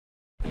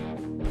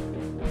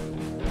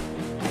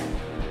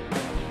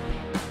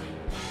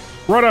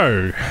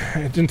Righto,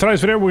 in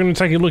today's video we're going to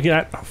take a look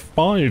at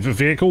 5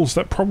 vehicles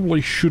that probably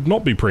should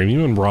not be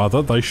premium and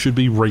rather they should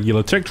be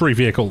regular tech tree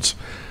vehicles.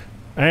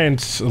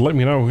 And let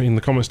me know in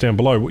the comments down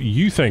below what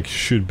you think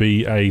should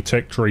be a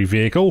tech tree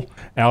vehicle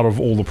out of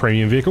all the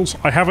premium vehicles.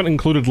 I haven't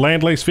included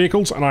land lease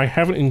vehicles and I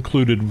haven't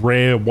included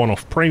rare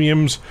one-off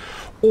premiums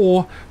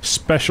or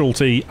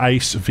specialty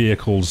ace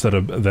vehicles that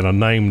are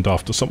named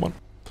after someone.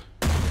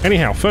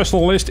 Anyhow, first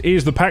on the list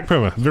is the Pack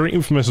Puma, very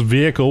infamous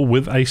vehicle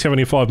with a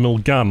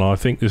 75mm gun. I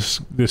think this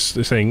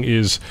thing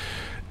is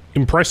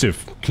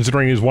impressive,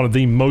 considering it is one of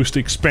the most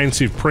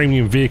expensive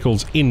premium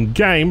vehicles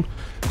in-game.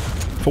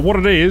 For what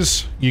it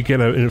is, you get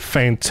a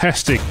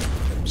fantastic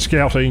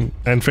scouting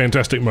and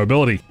fantastic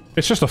mobility.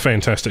 It's just a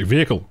fantastic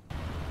vehicle.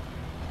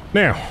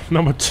 Now,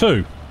 number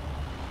 2.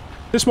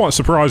 This might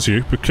surprise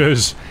you,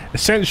 because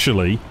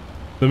essentially,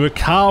 the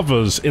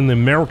Merkavas in the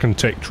American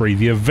tech tree,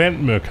 the event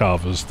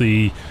Merkavas,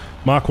 the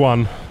Mark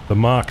 1, the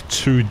Mark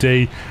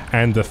 2D,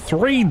 and the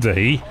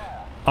 3D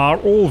are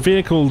all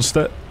vehicles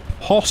that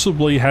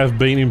possibly have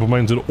been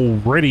implemented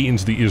already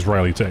into the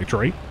Israeli tech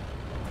tree,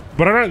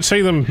 but I don't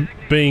see them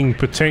being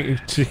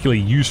particularly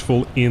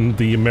useful in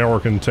the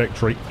American tech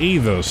tree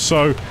either.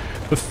 So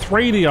the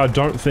 3D I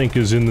don't think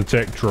is in the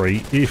tech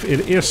tree. If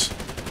it is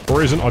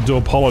or isn't, I do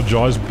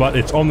apologise, but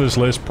it's on this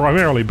list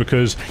primarily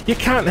because you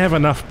can't have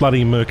enough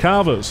bloody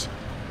Merkavas.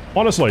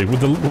 Honestly,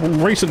 with the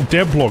recent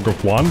devlog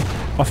of one,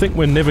 I think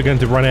we're never going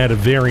to run out of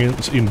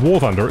variants in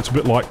Warthunder. It's a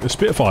bit like the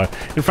Spitfire.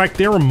 In fact,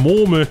 there are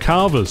more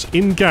Merkavas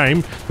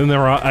in-game than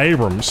there are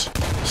Abrams.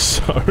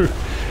 So,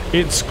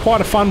 it's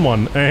quite a fun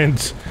one,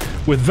 and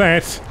with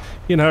that,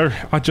 you know,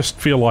 I just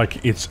feel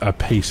like it's a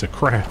piece of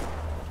crap.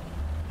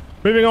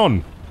 Moving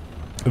on.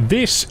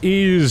 This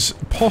is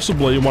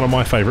possibly one of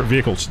my favourite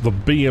vehicles, the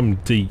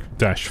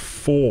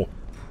BMD-4.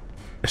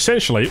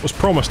 Essentially, it was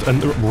promised,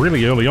 and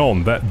really early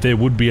on, that there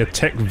would be a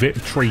tech vet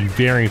tree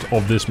variant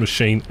of this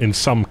machine in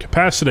some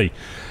capacity.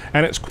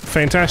 And it's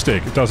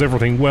fantastic. It does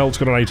everything well. It's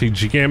got an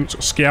ATGM, it's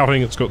got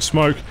scouting, it's got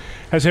smoke,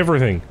 has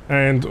everything.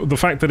 And the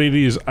fact that it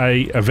is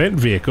a event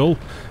vehicle,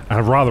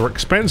 a rather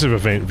expensive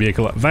event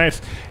vehicle at that,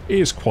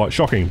 is quite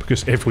shocking,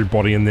 because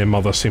everybody and their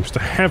mother seems to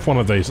have one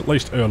of these, at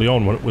least early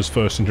on when it was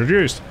first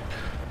introduced.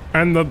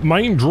 And the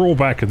main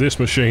drawback of this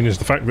machine is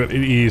the fact that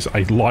it is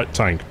a light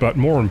tank, but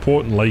more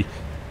importantly,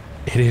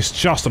 it is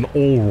just an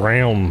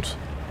all-round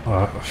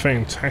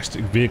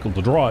fantastic vehicle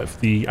to drive.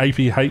 The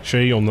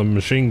APHE on the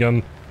machine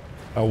gun,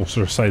 or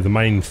sort of say the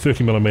main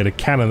 30mm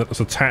cannon that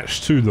is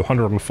attached to the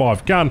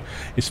 105 gun,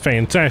 is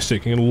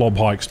fantastic. You can lob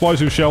high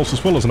explosive shells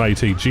as well as an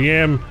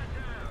ATGM.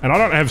 And I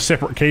don't have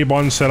separate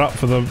keybinds set up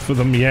for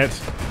them yet,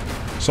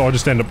 so I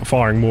just end up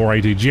firing more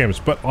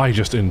ATGMs. But I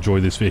just enjoy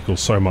this vehicle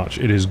so much.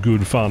 It is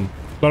good fun.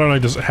 Not only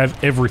does it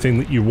have everything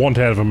that you want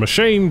out of a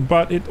machine,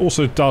 but it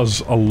also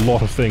does a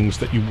lot of things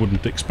that you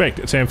wouldn't expect.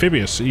 It's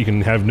amphibious, so you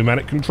can have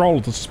pneumatic control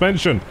of the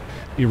suspension.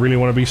 You really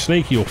want to be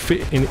sneaky or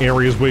fit in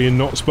areas where you're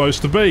not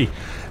supposed to be.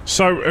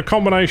 So a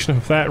combination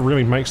of that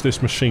really makes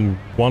this machine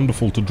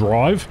wonderful to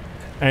drive,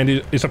 and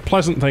it is a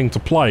pleasant thing to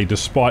play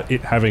despite it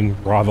having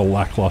rather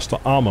lackluster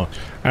armor.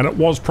 And it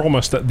was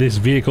promised that this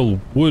vehicle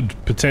would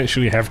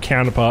potentially have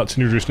counterparts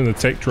introduced in the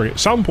tech tree at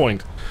some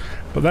point.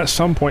 But that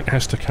some point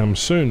has to come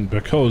soon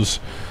because,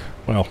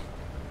 well,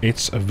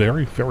 it's a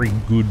very, very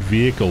good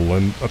vehicle,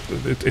 and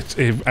it's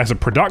as a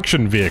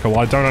production vehicle,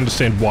 I don't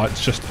understand why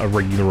it's just a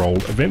regular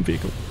old event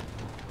vehicle.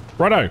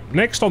 Righto,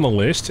 next on the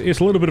list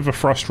is a little bit of a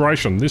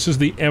frustration. This is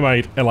the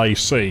M8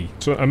 LAC.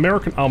 It's an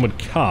American armoured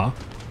car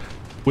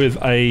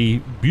with a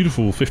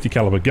beautiful 50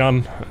 caliber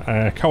gun,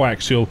 a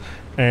coaxial,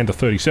 and a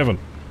 37.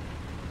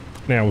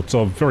 Now, it's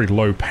a very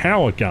low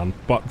power gun,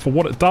 but for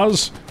what it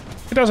does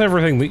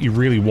everything that you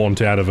really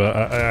want out of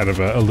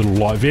a little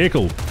light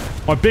vehicle.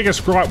 My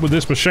biggest gripe with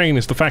this machine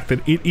is the fact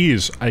that it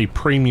is a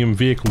premium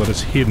vehicle that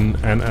is hidden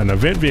and an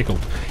event vehicle.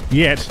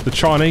 Yet, the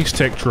Chinese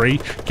tech tree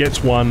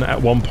gets one at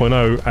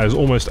 1.0 as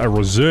almost a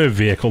reserve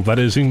vehicle that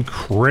is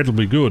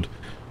incredibly good,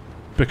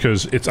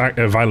 because it's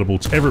available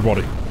to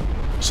everybody.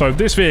 So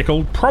this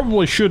vehicle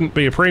probably shouldn't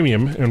be a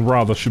premium, and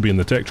rather should be in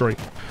the tech tree.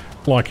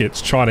 Like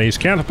its Chinese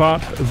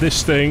counterpart,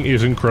 this thing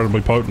is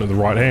incredibly potent in the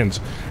right hands,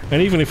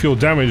 and even if you're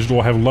damaged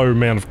or have low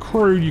amount of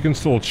crew, you can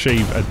still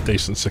achieve a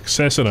decent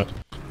success in it.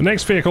 The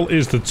next vehicle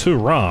is the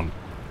Turan,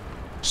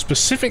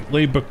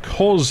 specifically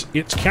because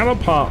its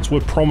counterparts were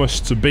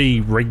promised to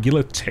be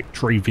regular tech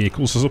tree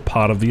vehicles as a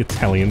part of the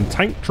Italian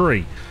tank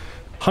tree.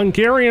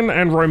 Hungarian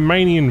and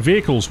Romanian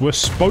vehicles were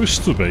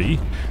supposed to be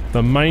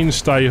the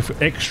mainstay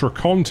of extra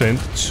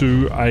content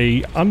to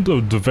a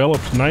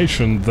underdeveloped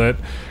nation that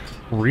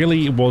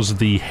really was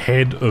the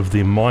head of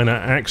the minor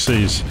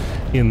axes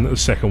in the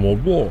Second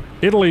World War.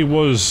 Italy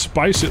was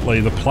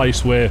basically the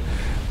place where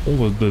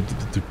all the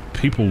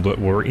people that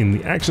were in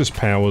the Axis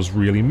powers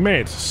really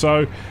met.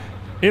 So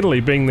Italy,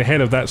 being the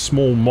head of that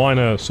small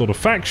minor sort of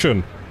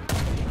faction,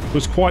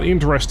 was quite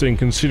interesting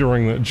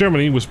considering that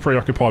Germany was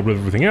preoccupied with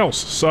everything else.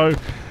 So,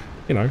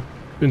 you know,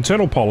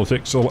 internal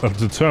politics have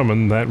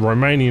determined that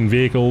Romanian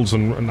vehicles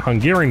and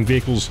Hungarian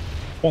vehicles,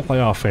 while they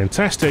are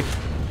fantastic,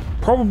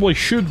 probably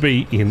should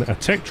be in a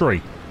tech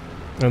tree.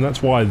 And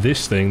that's why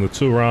this thing, the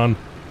Turan,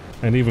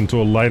 and even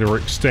to a later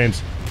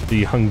extent,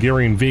 the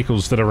Hungarian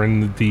vehicles that are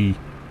in the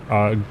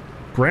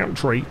ground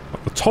tree,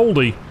 like the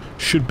Toldi,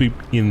 should be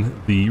in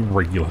the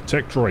regular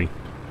tech tree.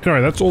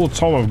 Anyway, that's all the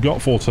time I've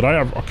got for today.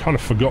 I kind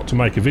of forgot to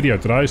make a video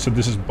today, so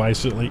this is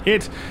basically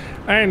it.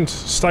 And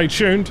stay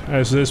tuned,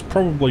 as there's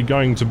probably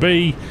going to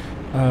be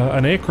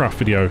an aircraft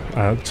video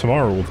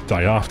tomorrow or the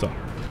day after.